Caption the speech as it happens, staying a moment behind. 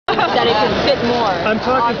that it can fit more. I'm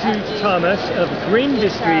talking to Thomas of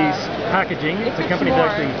GreenDustries Packaging. It's a company that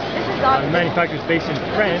actually manufactures based in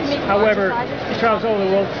France. However, he travels all over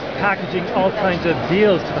the world packaging all kinds of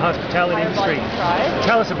deals to the hospitality industry.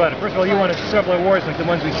 Tell us about it. First of all, you won several awards like the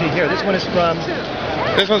ones we see here. This one is from...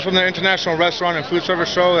 This one's from the International Restaurant and Food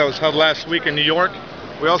Service Show that was held last week in New York.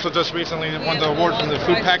 We also just recently won the award from the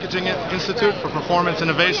Food Packaging Institute for Performance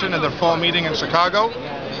Innovation in their fall meeting in Chicago.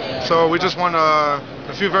 So we just won a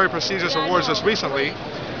few very prestigious awards just recently.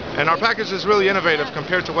 And our package is really innovative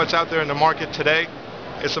compared to what's out there in the market today.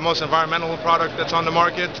 It's the most environmental product that's on the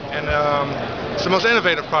market, and it's the most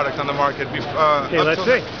innovative product on the market. Let's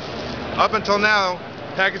see. Up until now,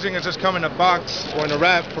 packaging has just come in a box or in a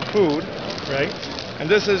wrap for food. Right. And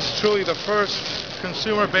this is truly the first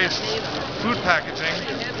consumer-based food packaging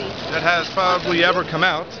that has probably ever come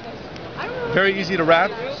out. Very easy to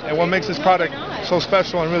wrap, and what makes this product so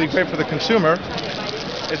special and really great for the consumer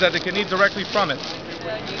is that they can eat directly from it.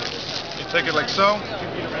 You take it like so,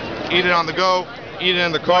 eat it on the go, eat it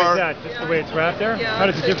in the car. Why is that? Just the way it's wrapped there? How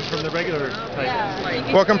does it differ from the regular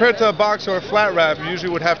type? Well, compared to a box or a flat wrap, you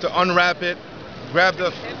usually would have to unwrap it, grab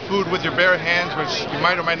the food with your bare hands, which you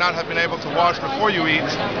might or might not have been able to wash before you eat,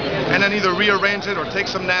 and then either rearrange it or take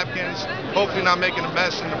some napkins, hopefully not making a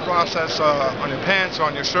mess in the process on your pants or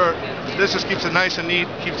on your shirt. This just keeps it nice and neat,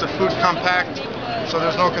 keeps the food compact, so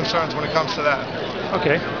there's no concerns when it comes to that.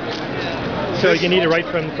 Okay. So you can eat it right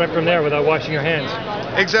from there without washing your hands.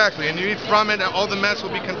 Exactly, and you eat from it, and all the mess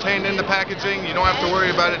will be contained in the packaging. You don't have to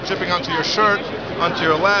worry about it dripping onto your shirt, onto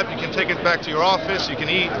your lap. You can take it back to your office, you can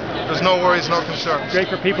eat. There's no worries, no concerns. Great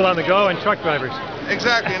for people on the go and truck drivers.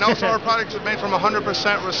 Exactly, and also our products are made from 100%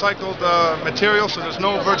 recycled material, so there's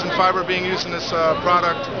no virgin fiber being used in this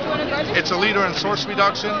product. It's a leader in source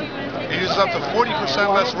reduction. It uses up to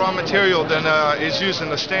 40% less raw material than is used in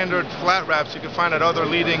the standard flat wraps you can find at other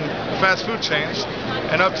leading fast food chains,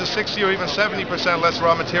 and up to 60 or even 70% less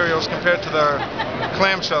raw materials compared to the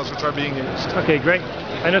clamshells which are being used. Okay, great.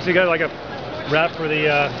 I noticed you got like a wrap for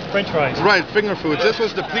the French fries. Right, finger foods. This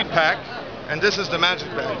was the pleat pack, and this is the magic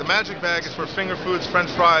bag. The magic bag is for finger foods,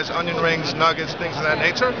 French fries, onion rings, nuggets, things of that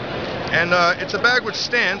nature. And it's a bag which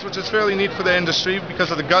stands, which is fairly neat for the industry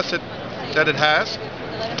because of the gusset that it has.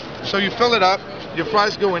 So you fill it up, your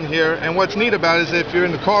fries go in here, and what's neat about it is if you're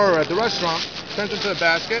in the car or at the restaurant, it turns into a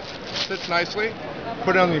basket, sits nicely,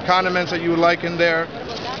 put it on your condiments that you would like in there.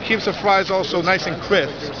 Keeps the fries also nice and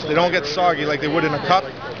crisp, so they don't get soggy like they would in a cup.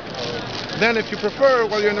 Then if you prefer,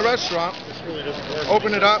 while you're in the restaurant,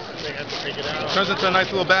 open it up, turns into a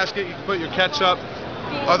nice little basket. You can put your ketchup,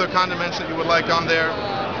 other condiments that you would like on there.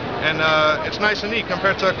 And it's nice and neat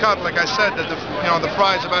compared to a cup. Like I said, that the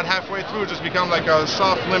fries about halfway through just become like a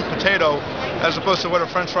soft, limp potato, as opposed to what a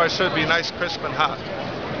French fry should be, nice, crisp, and hot.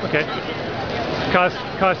 Okay.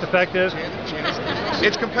 Cost effective?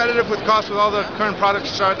 It's competitive with cost with all the current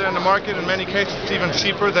products which are out there in the market. In many cases, it's even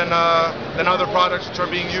cheaper than other products which are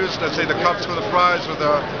being used. Let's say the cups for the fries or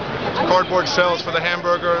the cardboard shells for the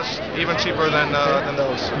hamburgers, even cheaper than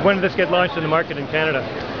those. When did this get launched in the market in Canada?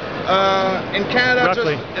 In Canada,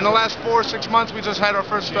 roughly. Just in the last 4 or 6 months, we just had our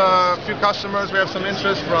first few customers. We have some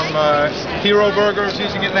interest from Hero Burgers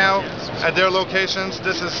using it now at their locations.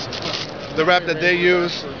 This is the wrap that they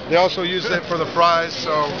use. They also use it for the fries,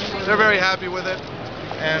 so they're very happy with it.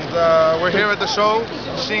 And we're here at the show,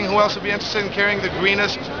 seeing who else would be interested in carrying the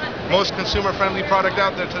greenest, most consumer-friendly product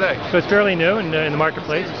out there today. So it's fairly new in the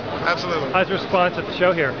marketplace? Absolutely. How's the response at the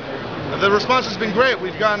show here? The response has been great.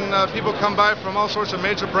 We've gotten people come by from all sorts of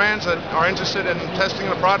major brands that are interested in testing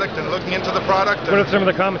the product and looking into the product. What are some of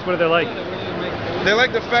the comments? What do they like? They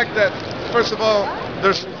like the fact that, first of all,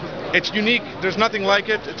 it's unique. There's nothing like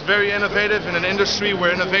it. It's very innovative in an industry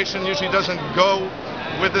where innovation usually doesn't go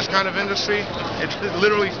with this kind of industry. It's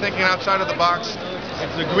literally thinking outside of the box.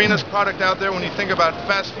 It's the greenest product out there. When you think about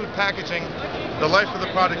fast food packaging, the life of the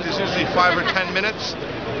product is usually 5 or 10 minutes.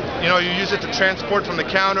 You know, you use it to transport from the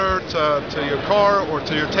counter to your car or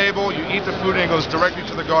to your table. You eat the food and it goes directly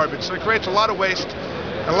to the garbage. So it creates a lot of waste,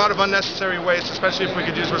 a lot of unnecessary waste, especially if we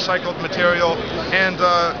could use recycled material and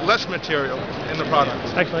less material in the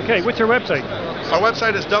product. Excellent. Okay, what's your website? Our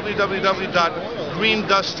website is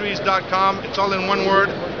www.GreenDustries.com. It's all in one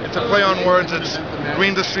word. It's a play on words. It's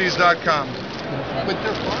GreenDustries.com.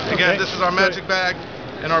 Again, this is our magic bag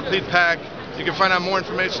and our pleat pack. You can find out more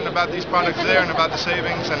information about these products there and about the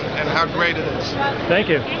savings and how great it is. Thank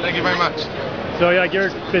you. Thank you very much. So yeah,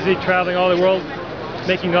 you're busy traveling all the world,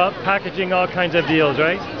 packaging all kinds of deals,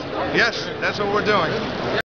 right? Yes, that's what we're doing.